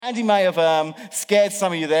Andy may have scared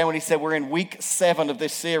some of you there when he said we're in week 7 of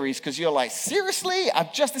this series, because you're like, seriously?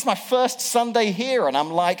 This is my first Sunday here, and I'm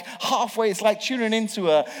like halfway. It's like tuning into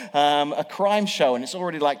a crime show, and it's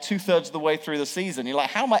already like 2/3 of the way through the season. You're like,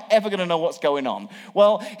 how am I ever going to know what's going on?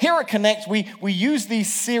 Well, here at Connect, we use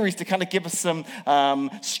these series to kind of give us some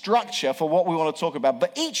structure for what we want to talk about,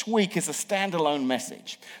 but each week is a standalone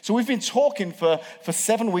message. So we've been talking for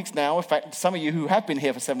 7 weeks now. In fact, some of you who have been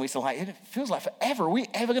here for 7 weeks are like, it feels like forever. Are we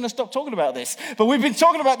ever going to stop talking about this? But we've been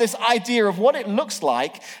talking about this idea of what it looks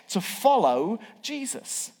like to follow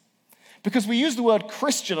Jesus. Because we use the word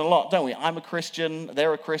Christian a lot, don't we? I'm a Christian,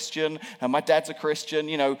 they're a Christian, and my dad's a Christian,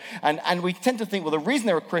 and we tend to think, well, the reason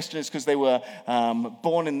they're a Christian is because they were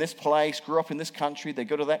born in this place, grew up in this country, they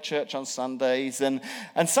go to that church on Sundays, and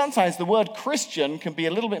sometimes the word Christian can be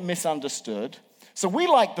a little bit misunderstood. So we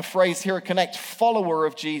like the phrase here at Connect, follower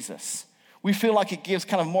of Jesus. We feel like it gives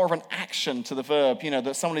kind of more of an action to the verb,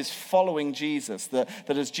 that someone is following Jesus, that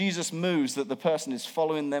as Jesus moves, that the person is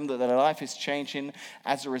following them, that their life is changing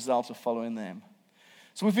as a result of following them.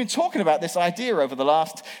 So we've been talking about this idea over the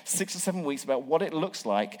last 6 or 7 weeks about what it looks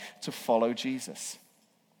like to follow Jesus.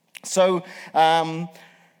 So,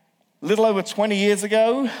 little over 20 years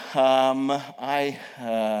ago, I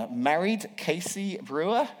married Casey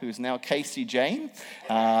Brewer, who's now Casey Jane.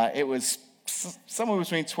 It was somewhere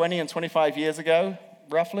between 20 and 25 years ago,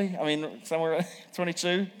 roughly. I mean, somewhere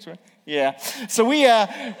 22. Yeah. So we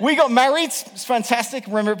got married. It's fantastic.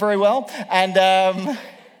 I remember it very well. And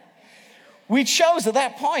we chose at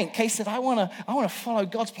that point. Case said, I want to follow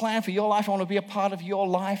God's plan for your life. I want to be a part of your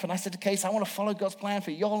life. And I said to Case, I want to follow God's plan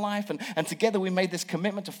for your life. And together we made this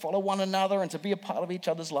commitment to follow one another and to be a part of each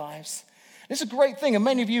other's lives. It's a great thing, and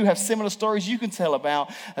many of you have similar stories you can tell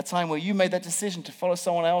about a time where you made that decision to follow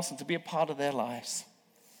someone else and to be a part of their lives.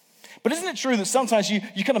 But isn't it true that sometimes you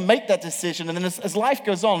kind of make that decision, and then as life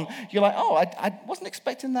goes on, you're like, oh, I wasn't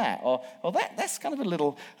expecting that, or that's kind of a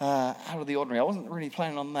little out of the ordinary. I wasn't really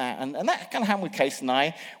planning on that. And that kind of happened with Casey and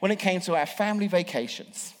I when it came to our family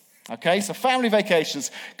vacations. Okay, so family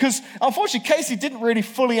vacations. Because unfortunately, Casey didn't really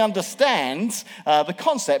fully understand the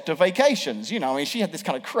concept of vacations. She had this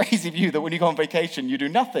kind of crazy view that when you go on vacation, you do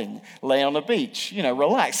nothing. Lay on the beach,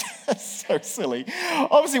 relax. That's so silly.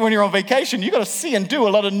 Obviously, when you're on vacation, you've got to see and do a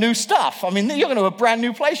lot of new stuff. You're going to a brand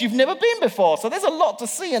new place you've never been before. So there's a lot to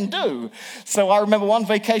see and do. So I remember one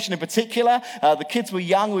vacation in particular. The kids were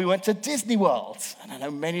young. We went to Disney World. And I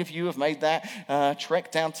know many of you have made that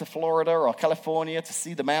trek down to Florida or California to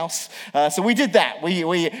see the mouse. So we did that.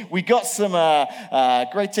 We got some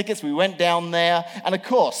great tickets. We went down there. And of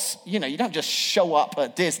course, you don't just show up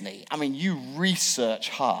at Disney. You research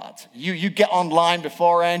hard. You get online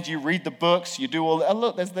beforehand. You read the books. You do all. Oh,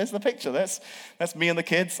 look, there's the picture. That's me and the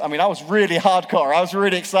kids. I was really hardcore. I was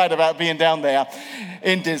really excited about being down there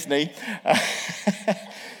in Disney.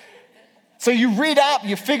 So you read up,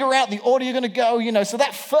 you figure out the order you're going to go, So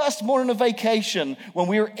that first morning of vacation, when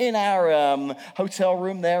we were in our hotel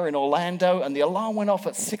room there in Orlando, and the alarm went off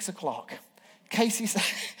at 6 o'clock. Casey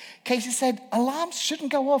said, alarms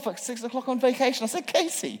shouldn't go off at 6 o'clock on vacation. I said,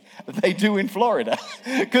 Casey, they do in Florida,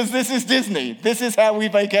 because this is Disney. This is how we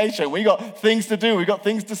vacation. We got things to do. We got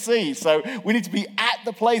things to see. So we need to be at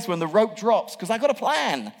the place when the rope drops, because I got a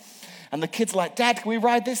plan. And the kids are like, Dad, can we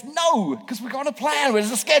ride this? No, because we've got a plan.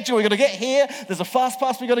 There's a schedule. We've got to get here. There's a fast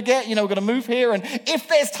pass we've got to get. We've got to move here. And if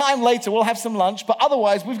there's time later, we'll have some lunch. But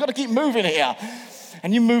otherwise, we've got to keep moving here.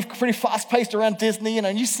 And you move pretty fast-paced around Disney,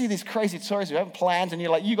 and you see these crazy tourists who haven't planned, and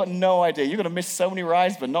you're like, you got no idea. You're going to miss so many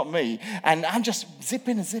rides, but not me. And I'm just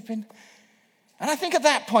zipping and zipping. And I think at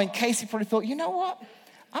that point, Casey probably thought, you know what?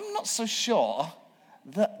 I'm not so sure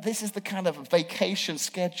that this is the kind of vacation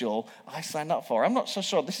schedule I signed up for. I'm not so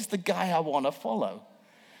sure this is the guy I want to follow.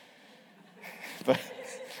 But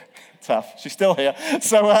tough. She's still here.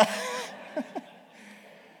 So,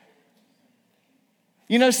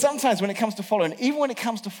 sometimes when it comes to following, even when it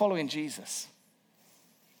comes to following Jesus,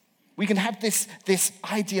 we can have this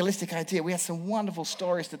idealistic idea. We had some wonderful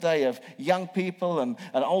stories today of young people and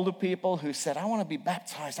older people who said, I want to be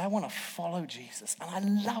baptized. I want to follow Jesus. And I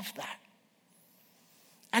love that.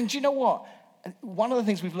 And do you know what? One of the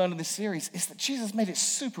things we've learned in this series is that Jesus made it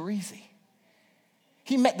super easy.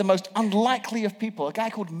 He met the most unlikely of people, a guy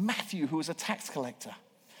called Matthew, who was a tax collector,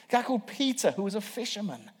 a guy called Peter, who was a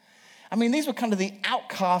fisherman. These were kind of the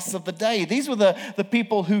outcasts of the day. These were the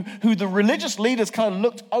people who the religious leaders kind of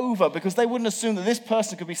looked over because they wouldn't assume that this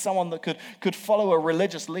person could be someone that could follow a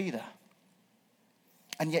religious leader.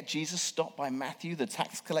 And yet Jesus stopped by Matthew, the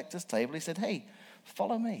tax collector's table. He said, hey,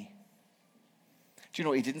 follow me. Do you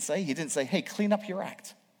know what he didn't say? He didn't say, hey, clean up your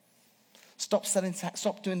act. Stop selling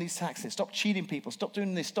stop doing these taxes, stop cheating people, stop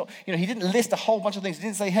doing this, he didn't list a whole bunch of things. He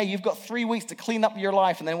didn't say, hey, you've got 3 weeks to clean up your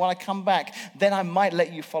life, and then when I come back, then I might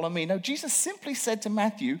let you follow me. No, Jesus simply said to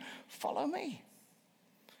Matthew, follow me.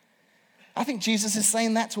 I think Jesus is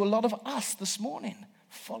saying that to a lot of us this morning.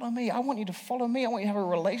 Follow me. I want you to follow me. I want you to have a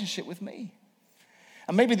relationship with me.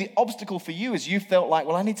 And maybe the obstacle for you is you felt like,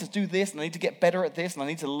 well, I need to do this, and I need to get better at this, and I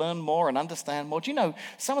need to learn more and understand more. Do you know,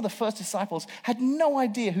 some of the first disciples had no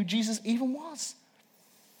idea who Jesus even was.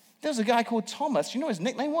 There was a guy called Thomas. Do you know what his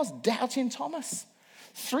nickname was? Doubting Thomas.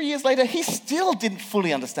 3 years later, he still didn't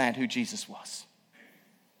fully understand who Jesus was.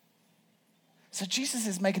 So Jesus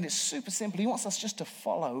is making it super simple. He wants us just to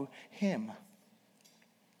follow him.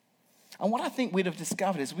 And what I think we'd have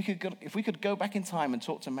discovered is if we could go back in time and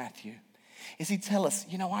talk to Matthew, is he'd tell us,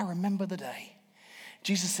 I remember the day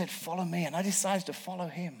Jesus said, follow me, and I decided to follow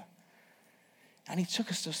him. And he took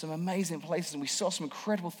us to some amazing places, and we saw some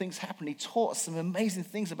incredible things happen. He taught us some amazing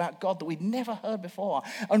things about God that we'd never heard before.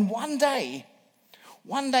 And one day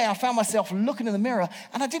I found myself looking in the mirror,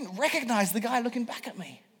 and I didn't recognize the guy looking back at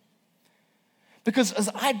me. Because as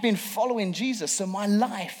I'd been following Jesus, so my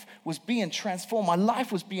life was being transformed. My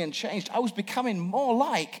life was being changed. I was becoming more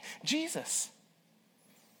like Jesus.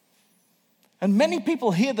 And many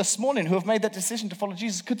people here this morning who have made that decision to follow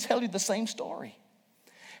Jesus could tell you the same story.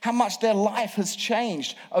 How much their life has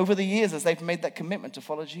changed over the years as they've made that commitment to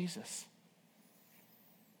follow Jesus.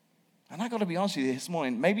 And I got to be honest with you this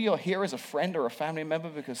morning, maybe you're here as a friend or a family member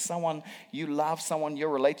because someone you love, someone you're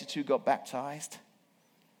related to got baptized.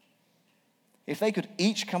 If they could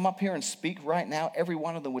each come up here and speak right now, every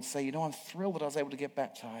one of them would say, I'm thrilled that I was able to get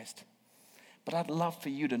baptized. But I'd love for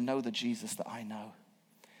you to know the Jesus that I know.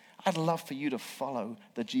 I'd love for you to follow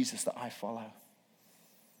the Jesus that I follow.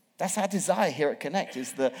 That's our desire here at Connect,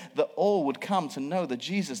 is that all would come to know the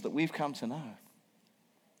Jesus that we've come to know.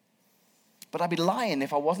 But I'd be lying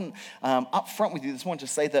if I wasn't up front with you this morning to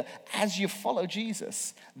say that as you follow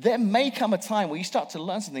Jesus, there may come a time where you start to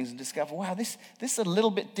learn some things and discover, wow, this is a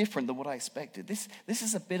little bit different than what I expected. This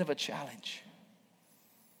is a bit of a challenge.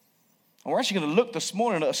 And we're actually going to look this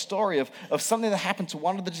morning at a story of something that happened to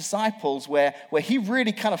one of the disciples where he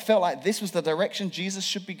really kind of felt like this was the direction Jesus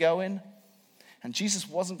should be going. And Jesus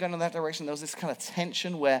wasn't going in that direction. There was this kind of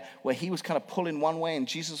tension where he was kind of pulling one way and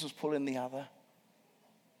Jesus was pulling the other.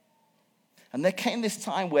 And there came this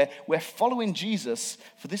time where following Jesus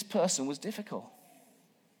for this person was difficult.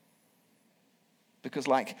 Because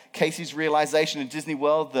like Casey's realization in Disney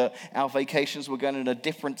World that our vacations were going in a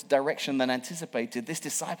different direction than anticipated, this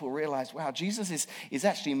disciple realized, wow, Jesus is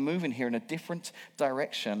actually moving here in a different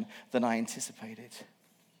direction than I anticipated.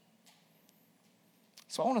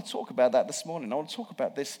 So I want to talk about that this morning. I want to talk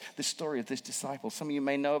about this story of this disciple. Some of you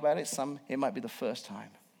may know about it. Some, it might be the first time.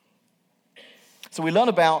 So we learn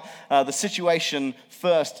about the situation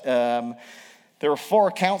first. There are 4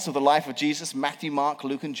 accounts of the life of Jesus: Matthew, Mark,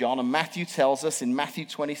 Luke, and John. And Matthew tells us in Matthew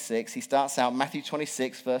 26, he starts out Matthew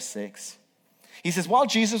 26, verse 6. He says, while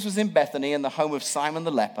Jesus was in Bethany in the home of Simon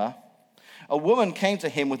the leper, a woman came to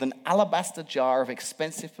him with an alabaster jar of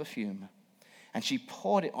expensive perfume, and she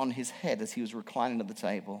poured it on his head as he was reclining at the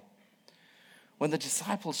table. When the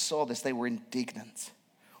disciples saw this, they were indignant.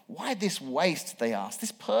 Why this waste, they asked?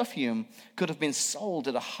 This perfume could have been sold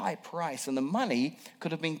at a high price, and the money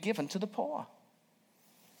could have been given to the poor.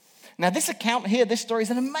 Now, this account here, this story is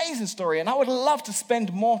an amazing story, and I would love to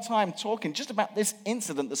spend more time talking just about this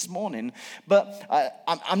incident this morning, but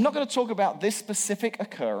I'm not going to talk about this specific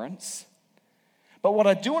occurrence, but what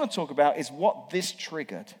I do want to talk about is what this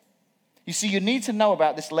triggered. You see, you need to know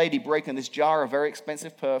about this lady breaking this jar of very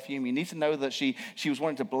expensive perfume. You need to know that she was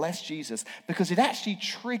wanting to bless Jesus because it actually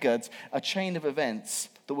triggered a chain of events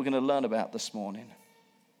that we're going to learn about this morning.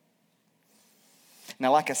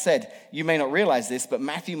 Now, like I said, you may not realize this, but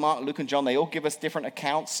Matthew, Mark, Luke, and John, they all give us different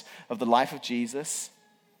accounts of the life of Jesus.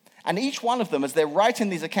 And each one of them, as they're writing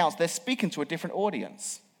these accounts, they're speaking to a different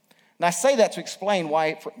audience. And I say that to explain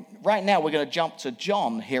why, right now we're going to jump to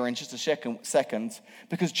John here in just a second,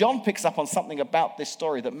 because John picks up on something about this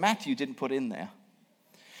story that Matthew didn't put in there.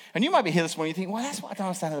 And you might be here this morning and you think, well, that's what I don't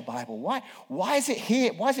understand in the Bible. Why is it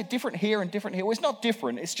here? Why is it different here and different here? Well, it's not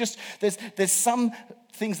different. It's just there's some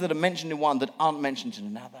things that are mentioned in one that aren't mentioned in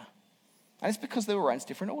another. And it's because they were writing to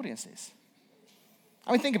different audiences.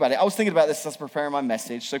 I mean, think about it. I was thinking about this as I was preparing my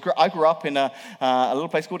message. So I grew up in a little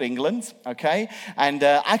place called England, okay? And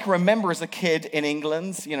I can remember as a kid in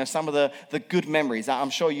England, some of the good memories. I'm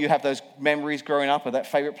sure you have those memories growing up of that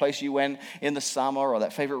favorite place you went in the summer or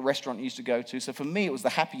that favorite restaurant you used to go to. So for me, it was the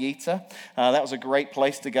Happy Eater. That was a great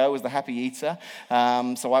place to go, was the Happy Eater.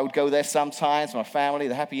 So I would go there sometimes, my family,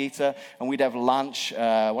 the Happy Eater, and we'd have lunch.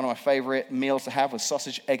 One of my favorite meals to have was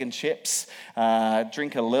sausage, egg, and chips,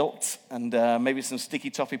 drink a lilt, and maybe some sticky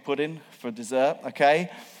toffee pudding for dessert, okay?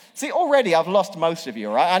 See, already I've lost most of you,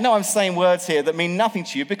 right? I know I'm saying words here that mean nothing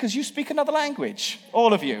to you because you speak another language.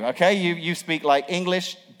 All of you, okay? You speak like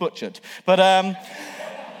English butchered. But,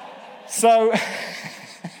 so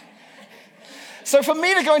for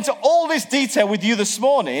me to go into all this detail with you this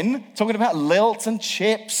morning, talking about lilt and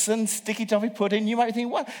chips and sticky toffee pudding, you might be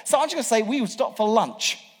thinking, what? So I'm just going to say we would stop for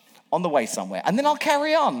lunch on the way somewhere, and then I'll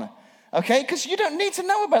carry on. Okay, because you don't need to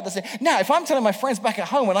know about this. Now, if I'm telling my friends back at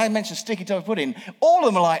home when I mention sticky toffee pudding, all of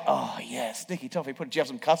them are like, oh, yeah, sticky toffee pudding. Do you have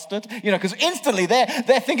some custard? Because instantly they're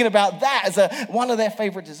thinking about that as one of their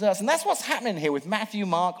favorite desserts. And that's what's happening here with Matthew,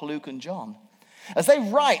 Mark, Luke, and John. As they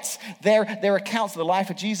write their accounts of the life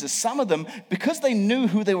of Jesus, some of them, because they knew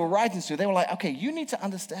who they were writing to, they were like, okay, you need to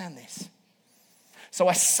understand this. So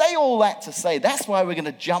I say all that to say that's why we're going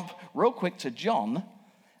to jump real quick to John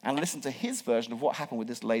and listen to his version of what happened with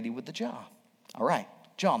this lady with the jar. All right,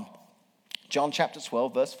 John chapter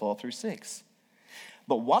 12, verse 4 through 6.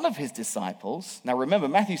 But one of his disciples, now remember,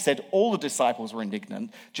 Matthew said all the disciples were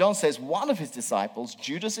indignant. John says one of his disciples,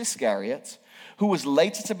 Judas Iscariot, who was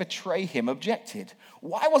later to betray him, objected.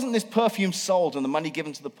 Why wasn't this perfume sold and the money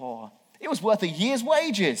given to the poor? It was worth a year's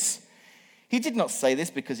wages. He did not say this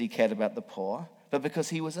because he cared about the poor, but because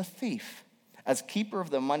he was a thief. As keeper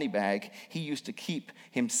of the money bag, he used to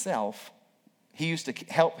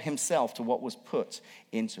help himself to what was put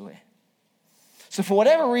into it. So for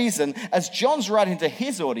whatever reason, as John's writing to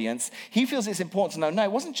his audience, he feels it's important to know, no,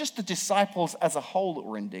 it wasn't just the disciples as a whole that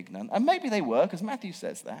were indignant. And maybe they were, because Matthew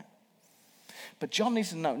says that. But John needs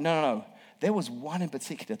to know, no. There was one in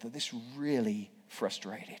particular that this really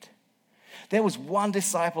frustrated. There was one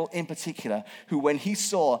disciple in particular who, when he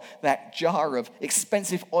saw that jar of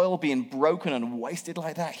expensive oil being broken and wasted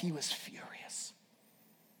like that, he was furious.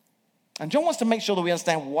 And John wants to make sure that we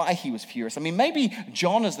understand why he was furious. I mean, maybe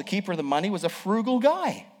John, as the keeper of the money, was a frugal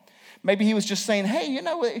guy. Maybe he was just saying, hey,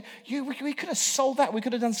 we could have sold that. We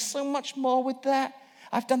could have done so much more with that.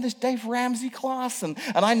 I've done this Dave Ramsey class, and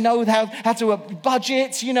I know how to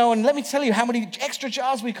budget, and let me tell you how many extra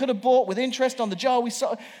jars we could have bought with interest on the jar we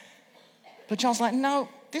sold. But John's like, no,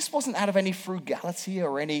 this wasn't out of any frugality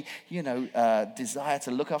or any, desire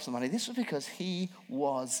to look after the money. This was because he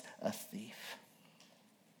was a thief.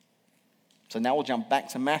 So now we'll jump back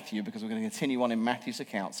to Matthew because we're going to continue on in Matthew's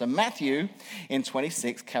account. So Matthew in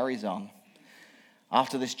 26 carries on.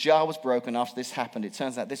 After this jar was broken, after this happened, it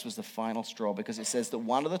turns out this was the final straw because it says that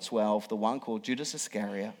one of the 12, the one called Judas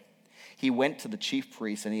Iscariot, he went to the chief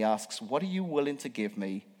priests and he asks, what are you willing to give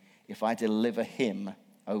me if I deliver him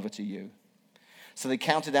over to you? So they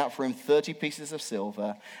counted out for him 30 pieces of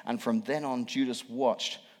silver, and from then on, Judas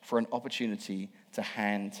watched for an opportunity to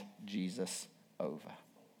hand Jesus over.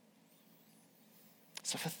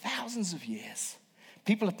 So for thousands of years,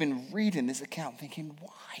 people have been reading this account thinking,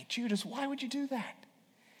 why, Judas, why would you do that?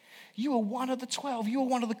 You were one of the 12. You were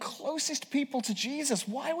one of the closest people to Jesus.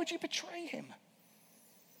 Why would you betray him?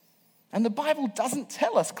 And the Bible doesn't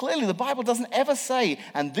tell us. Clearly, the Bible doesn't ever say,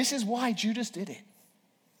 and this is why Judas did it.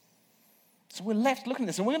 So we're left looking at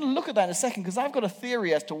this, and we're going to look at that in a second because I've got a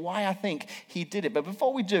theory as to why I think he did it. But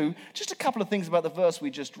before we do, just a couple of things about the verse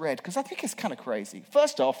we just read because I think it's kind of crazy.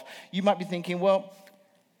 First off, you might be thinking, well,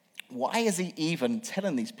 why is he even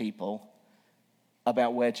telling these people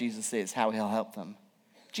about where Jesus is, how he'll help them?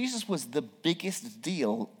 Jesus was the biggest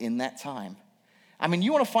deal in that time. I mean,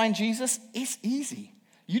 you want to find Jesus? It's easy.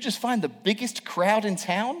 You just find the biggest crowd in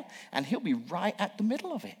town, and he'll be right at the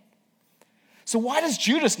middle of it. So why does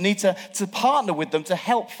Judas need to partner with them to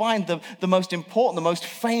help find the most important, the most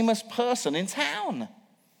famous person in town?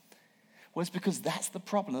 Well, it's because that's the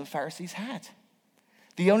problem the Pharisees had.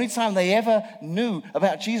 The only time they ever knew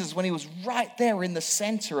about Jesus when he was right there in the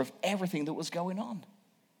center of everything that was going on.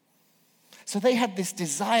 So they had this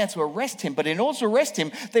desire to arrest him, but in order to arrest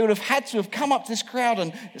him, they would have had to have come up to this crowd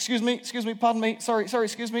and, excuse me, pardon me, sorry,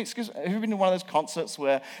 excuse me. Have you been to one of those concerts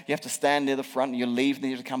where you have to stand near the front and you leave and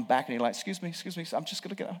then you have to come back and you're like, excuse me, I'm just going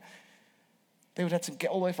to get up. They would have to get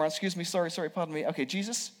all the way front, excuse me, sorry, pardon me. Okay,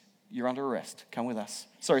 Jesus, you're under arrest. Come with us.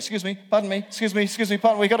 Sorry, excuse me, pardon me, excuse me,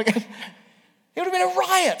 pardon me, we got to go. It would have been a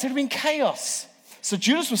riot. It would have been chaos. So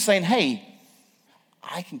Judas was saying, hey,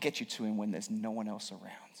 I I can get you to him when there's no one else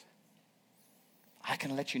around. I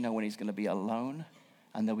can let you know when he's going to be alone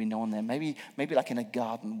and there'll be no one there. Maybe like in a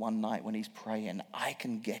garden one night when he's praying, I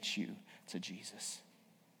can get you to Jesus.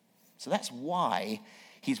 So that's why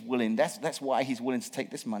he's willing. That's why he's willing to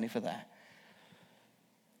take this money for that.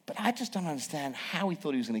 But I just don't understand how he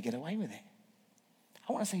thought he was going to get away with it.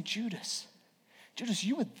 I want to say, Judas,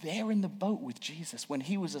 you were there in the boat with Jesus when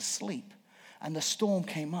he was asleep and the storm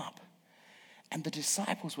came up. And the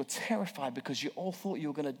disciples were terrified because you all thought you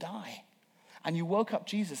were going to die. And you woke up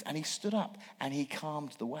Jesus and he stood up and he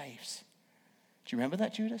calmed the waves. Do you remember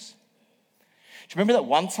that, Judas? Do you remember that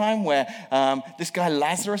one time where this guy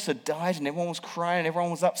Lazarus had died and everyone was crying and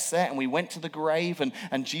everyone was upset and we went to the grave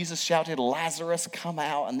and Jesus shouted, Lazarus, come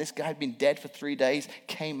out. And this guy had been dead for 3 days,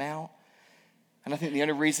 came out. And I think the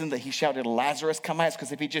only reason that he shouted, Lazarus, come out, is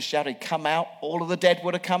because if he just shouted, come out, all of the dead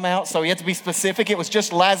would have come out. So he had to be specific. It was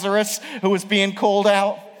just Lazarus who was being called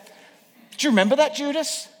out. Do you remember that,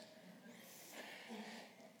 Judas?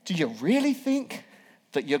 Do you really think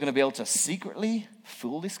that you're going to be able to secretly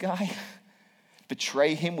fool this guy?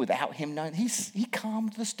 Betray him without him knowing? He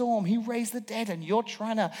calmed the storm. He raised the dead. And you're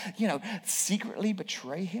trying to, secretly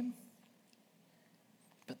betray him?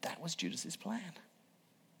 But that was Judas's plan.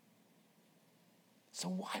 So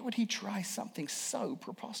why would he try something so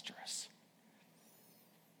preposterous?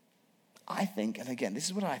 I think, and again, this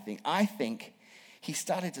is what I think he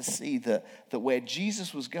started to see that where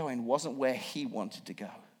Jesus was going wasn't where he wanted to go.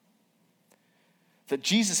 That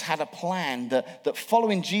Jesus had a plan, that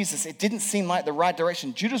following Jesus, it didn't seem like the right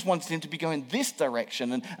direction. Judas wanted him to be going this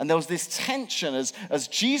direction, and there was this tension as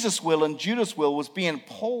Jesus' will and Judas' will was being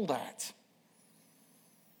pulled at.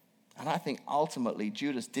 And I think ultimately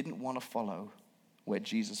Judas didn't want to follow where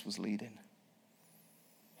Jesus was leading.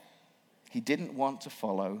 He didn't want to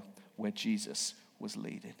follow where Jesus was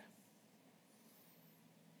leading.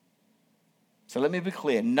 So let me be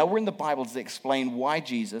clear. Nowhere in the Bible does it explain why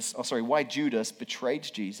Judas betrayed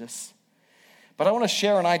Jesus. But I want to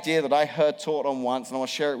share an idea that I heard taught on once, and I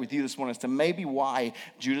want to share it with you this morning as to maybe why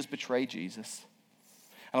Judas betrayed Jesus.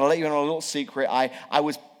 And I'll let you in on a little secret. I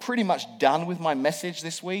was pretty much done with my message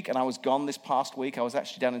this week, and I was gone this past week. I was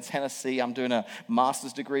actually down in Tennessee. I'm doing a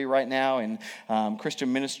master's degree right now in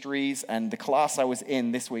Christian ministries, and the class I was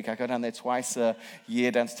in this week, I go down there twice a year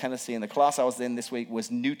down to Tennessee, and the class I was in this week was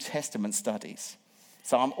New Testament studies.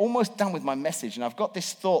 So I'm almost done with my message, and I've got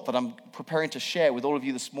this thought that I'm preparing to share with all of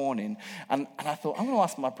you this morning, and I thought, I'm going to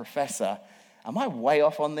ask my professor, am I way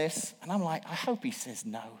off on this? And I'm like, I hope he says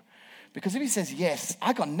no. Because if he says yes,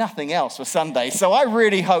 I got nothing else for Sunday. So I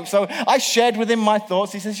really hope. So I shared with him my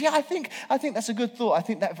thoughts. He says, yeah, I think that's a good thought. I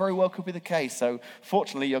think that very well could be the case. So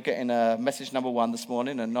fortunately, you're getting message number 1 this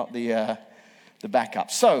morning and not the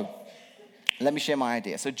backup. So let me share my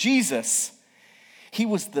idea. So Jesus, he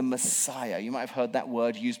was the Messiah. You might have heard that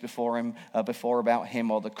word used before about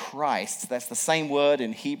him, or the Christ. That's the same word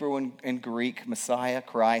in Hebrew and in Greek, Messiah,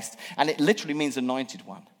 Christ. And it literally means anointed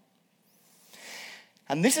one.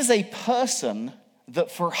 And this is a person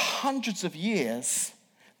that for hundreds of years,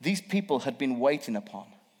 these people had been waiting upon.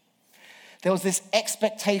 There was this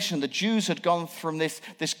expectation. The Jews had gone from this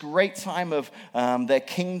great time of their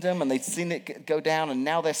kingdom, and they'd seen it go down, and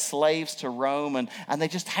now they're slaves to Rome. And they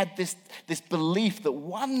just had this belief that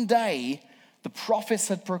one day the prophets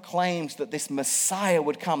had proclaimed that this Messiah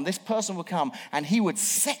would come, this person would come, and he would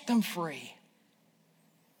set them free.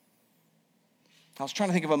 I was trying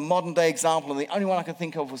to think of a modern day example, and the only one I could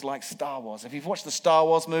think of was like Star Wars. If you've watched the Star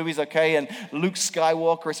Wars movies, okay, and Luke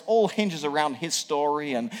Skywalker, it all hinges around his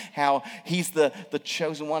story and how he's the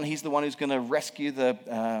chosen one. He's the one who's going to rescue the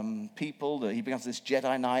people. He becomes this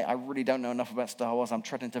Jedi Knight. I really don't know enough about Star Wars. I'm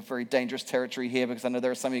treading into very dangerous territory here because I know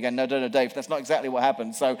there are some of you going, no, Dave, that's not exactly what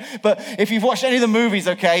happened. So, but if you've watched any of the movies,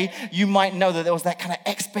 okay, you might know that there was that kind of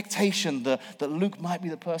expectation that Luke might be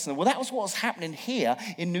the person. Well, that was what was happening here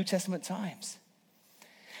in New Testament times.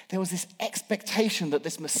 There was this expectation that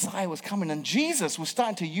this Messiah was coming, and Jesus was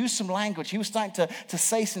starting to use some language. He was starting to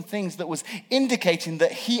say some things that was indicating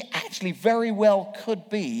that he actually very well could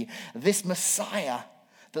be this Messiah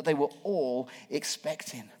that they were all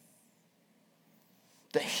expecting.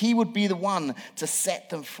 That he would be the one to set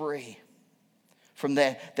them free from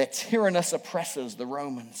their tyrannous oppressors, the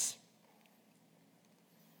Romans.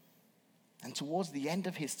 And towards the end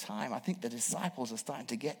of his time, I think the disciples are starting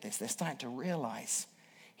to get this. They're starting to realize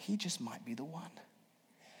he just might be the one.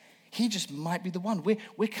 He just might be the one.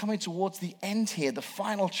 We're coming towards the end here, the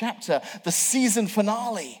final chapter, the season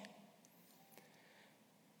finale.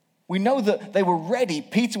 We know that they were ready.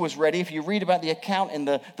 Peter was ready. If you read about the account in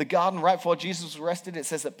the garden right before Jesus was arrested, it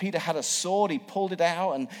says that Peter had a sword. He pulled it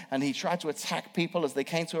out and he tried to attack people as they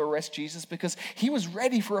came to arrest Jesus because he was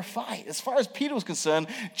ready for a fight. As far as Peter was concerned,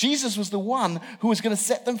 Jesus was the one who was going to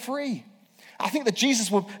set them free. I think that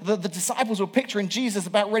the disciples were picturing Jesus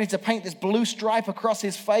about ready to paint this blue stripe across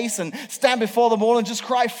his face and stand before them all and just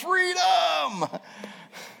cry, "Freedom!"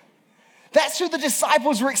 That's who the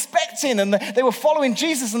disciples were expecting, and they were following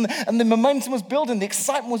Jesus, and the momentum was building, the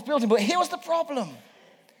excitement was building. But here was the problem.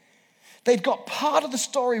 They'd got part of the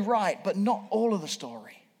story right, but not all of the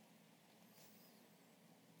story.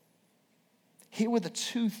 Here were the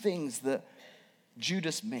two things that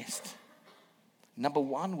Judas missed. Number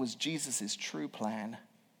one was Jesus' true plan,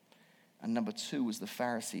 and number two was the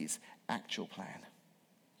Pharisees' actual plan.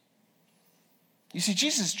 You see,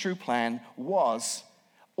 Jesus' true plan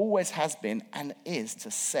always has been, and is to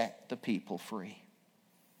set the people free.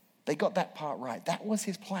 They got that part right. That was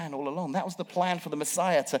his plan all along. That was the plan for the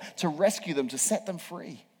Messiah, to rescue them, to set them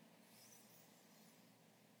free.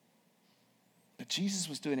 But Jesus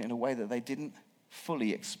was doing it in a way that they didn't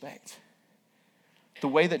fully expect. The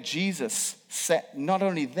way that Jesus set not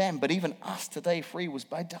only them, but even us today free was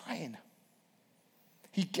by dying.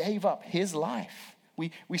 He gave up his life.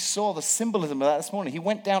 We saw the symbolism of that this morning. He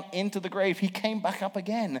went down into the grave. He came back up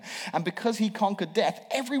again. And because he conquered death,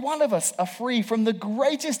 every one of us are free from the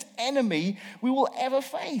greatest enemy we will ever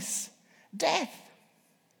face, death.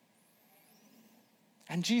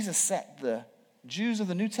 And Jesus set the Jews of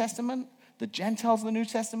the New Testament, the Gentiles of the New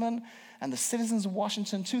Testament, and the citizens of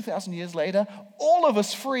Washington 2,000 years later, all of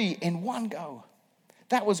us free in one go.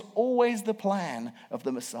 That was always the plan of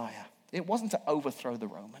the Messiah. It wasn't to overthrow the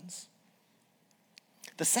Romans.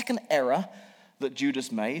 The second error that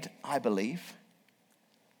Judas made, I believe,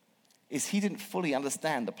 is he didn't fully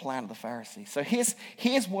understand the plan of the Pharisees. So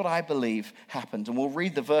here's what I believe happened, and we'll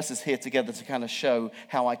read the verses here together to kind of show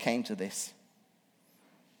how I came to this.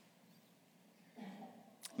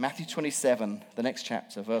 Matthew 27, the next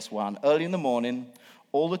chapter, verse 1. Early in the morning,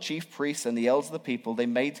 all the chief priests and the elders of the people, they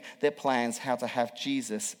made their plans how to have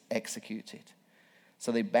Jesus executed.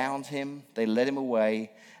 So they bound him, they led him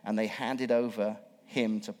away, and they handed over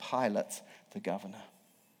him to Pilate, the governor.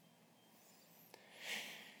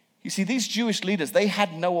 You see, these Jewish leaders, they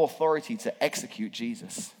had no authority to execute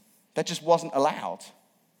Jesus. That just wasn't allowed.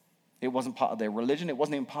 It wasn't part of their religion. It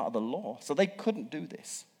wasn't even part of the law. So they couldn't do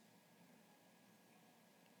this.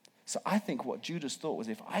 So I think what Judas thought was,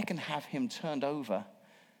 if I can have him turned over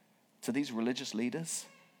to these religious leaders,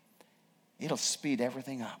 it'll speed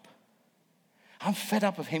everything up. I'm fed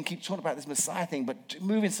up of him keep talking about this Messiah thing, but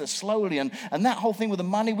moving so slowly. And that whole thing with the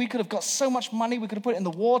money, we could have got so much money. We could have put it in the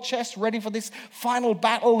war chest, ready for this final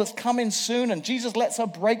battle that's coming soon. And Jesus lets her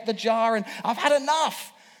break the jar. And I've had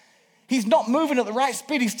enough. He's not moving at the right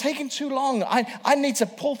speed. He's taking too long. I need to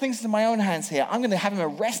pull things into my own hands here. I'm going to have him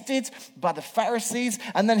arrested by the Pharisees.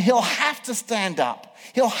 And then he'll have to stand up.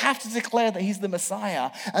 He'll have to declare that he's the Messiah.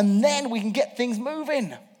 And then we can get things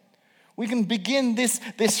moving. We can begin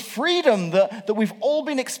this freedom that we've all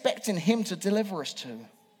been expecting him to deliver us to.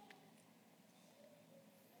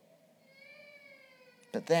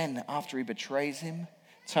 But then, after he betrays him,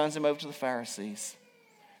 turns him over to the Pharisees,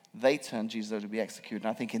 they turn Jesus over to be executed.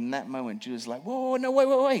 And I think in that moment, Judas is like, whoa, no,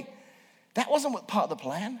 wait. That wasn't part of the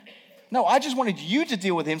plan. No, I just wanted you to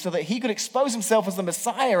deal with him so that he could expose himself as the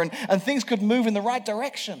Messiah and things could move in the right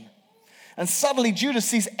direction. And suddenly, Judas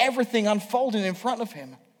sees everything unfolding in front of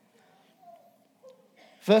him.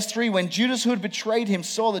 Verse 3, when Judas, who had betrayed him,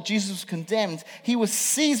 saw that Jesus was condemned, he was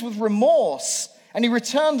seized with remorse, and he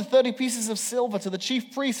returned the 30 pieces of silver to the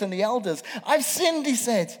chief priests and the elders. I've sinned, he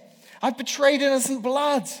said. I've betrayed innocent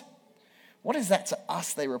blood. What is that to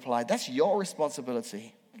us, they replied. That's your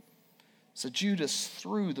responsibility. So Judas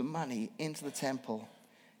threw the money into the temple,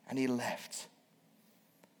 and he left.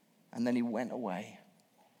 And then he went away,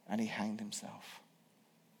 and he hanged himself.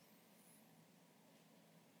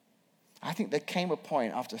 I think there came a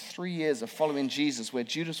point after 3 years of following Jesus where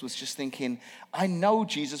Judas was just thinking, I know,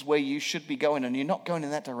 Jesus, where you should be going, and you're not going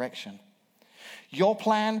in that direction. Your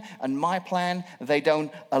plan and my plan, they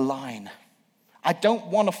don't align. I don't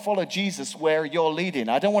want to follow Jesus where you're leading.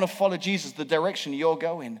 I don't want to follow Jesus the direction you're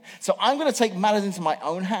going. So I'm going to take matters into my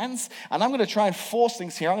own hands, and I'm going to try and force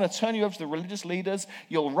things here. I'm going to turn you over to the religious leaders.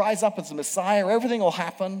 You'll rise up as the Messiah. Everything will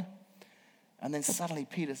happen. And then suddenly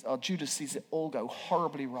Judas sees it all go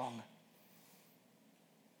horribly wrong.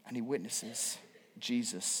 And he witnesses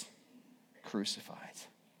Jesus crucified.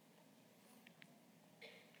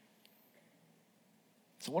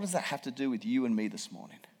 So what does that have to do with you and me this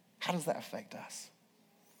morning? How does that affect us?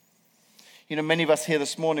 You know, many of us here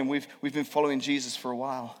this morning, we've been following Jesus for a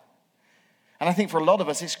while. And I think for a lot of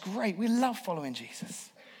us, it's great. We love following Jesus.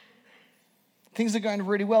 Things are going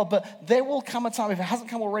really well, but there will come a time, if it hasn't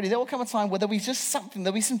come already, there will come a time where there'll be just something,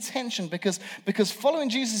 there'll be some tension because following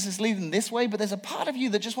Jesus is leading this way, but there's a part of you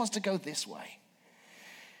that just wants to go this way.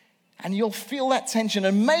 And you'll feel that tension,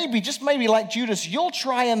 and maybe, just maybe like Judas, you'll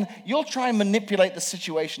try and manipulate the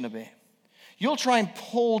situation a bit. You'll try and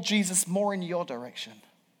pull Jesus more in your direction.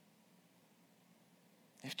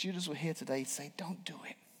 If Judas were here today, he'd say, don't do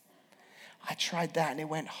it. I tried that and it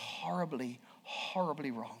went horribly,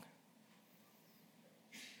 horribly wrong.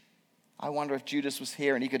 I wonder if Judas was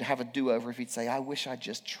here and he could have a do-over if he'd say, I wish I'd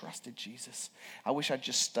just trusted Jesus. I wish I'd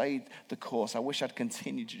just stayed the course. I wish I'd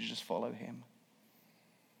continued to just follow him.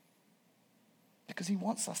 Because he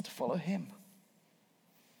wants us to follow him.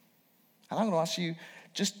 And I'm going to ask you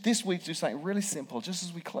just this week to do something really simple, just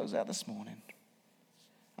as we close out this morning.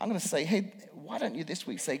 I'm going to say, hey, why don't you this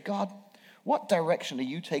week say, God, what direction are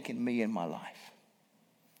you taking me in my life?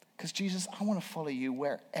 Because Jesus, I want to follow you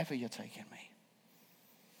wherever you're taking me.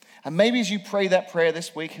 And maybe as you pray that prayer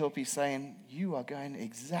this week, he'll be saying, you are going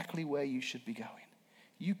exactly where you should be going.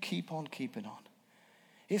 You keep on keeping on.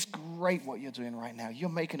 It's great what you're doing right now. You're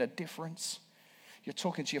making a difference. You're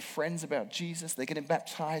talking to your friends about Jesus. They're getting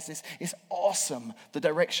baptized. It's awesome, the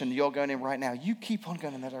direction you're going in right now. You keep on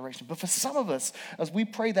going in that direction. But for some of us, as we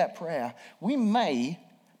pray that prayer, we may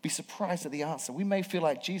be surprised at the answer. We may feel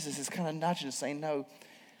like Jesus is kind of nudging us, saying, no,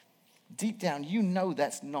 deep down, you know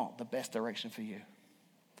that's not the best direction for you.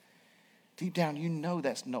 Deep down, you know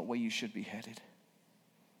that's not where you should be headed.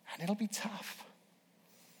 And it'll be tough.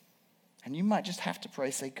 And you might just have to pray,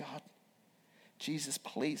 say, God, Jesus,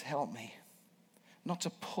 please help me. Not to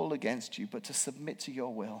pull against you, but to submit to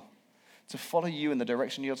your will. To follow you in the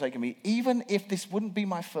direction you're taking me, even if this wouldn't be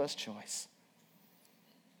my first choice.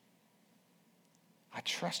 I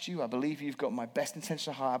trust you. I believe you've got my best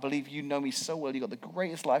intention at heart. I believe you know me so well. You've got the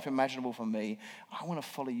greatest life imaginable for me. I want to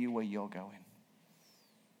follow you where you're going.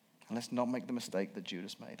 And let's not make the mistake that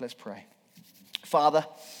Judas made. Let's pray. Father,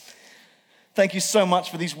 thank you so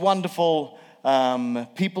much for these wonderful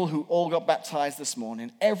people who all got baptized this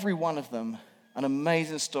morning. Every one of them, an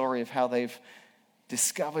amazing story of how they've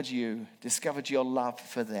discovered you, discovered your love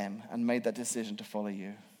for them, and made that decision to follow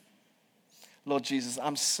you. Lord Jesus,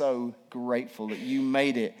 I'm so grateful that you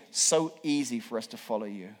made it so easy for us to follow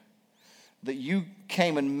you. That you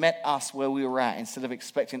came and met us where we were at instead of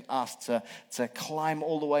expecting us to climb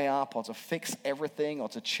all the way up or to fix everything or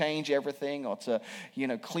to change everything or to,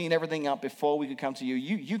 clean everything up before we could come to you.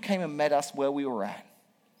 You came and met us where we were at.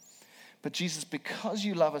 But Jesus, because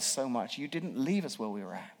you love us so much, you didn't leave us where we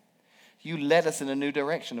were at. You led us in a new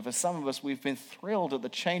direction. And for some of us, we've been thrilled at the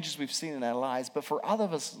changes we've seen in our lives. But for other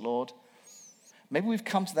of us, Lord, maybe we've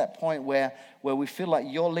come to that point where we feel like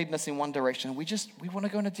you're leading us in one direction. We want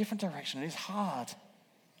to go in a different direction. It's hard.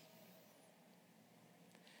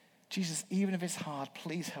 Jesus, even if it's hard,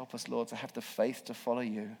 please help us, Lord, to have the faith to follow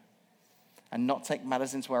you and not take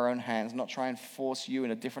matters into our own hands, not try and force you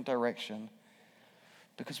in a different direction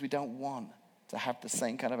because we don't want to have the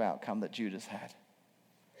same kind of outcome that Judas had.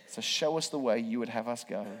 So show us the way you would have us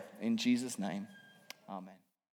go. In Jesus' name, amen.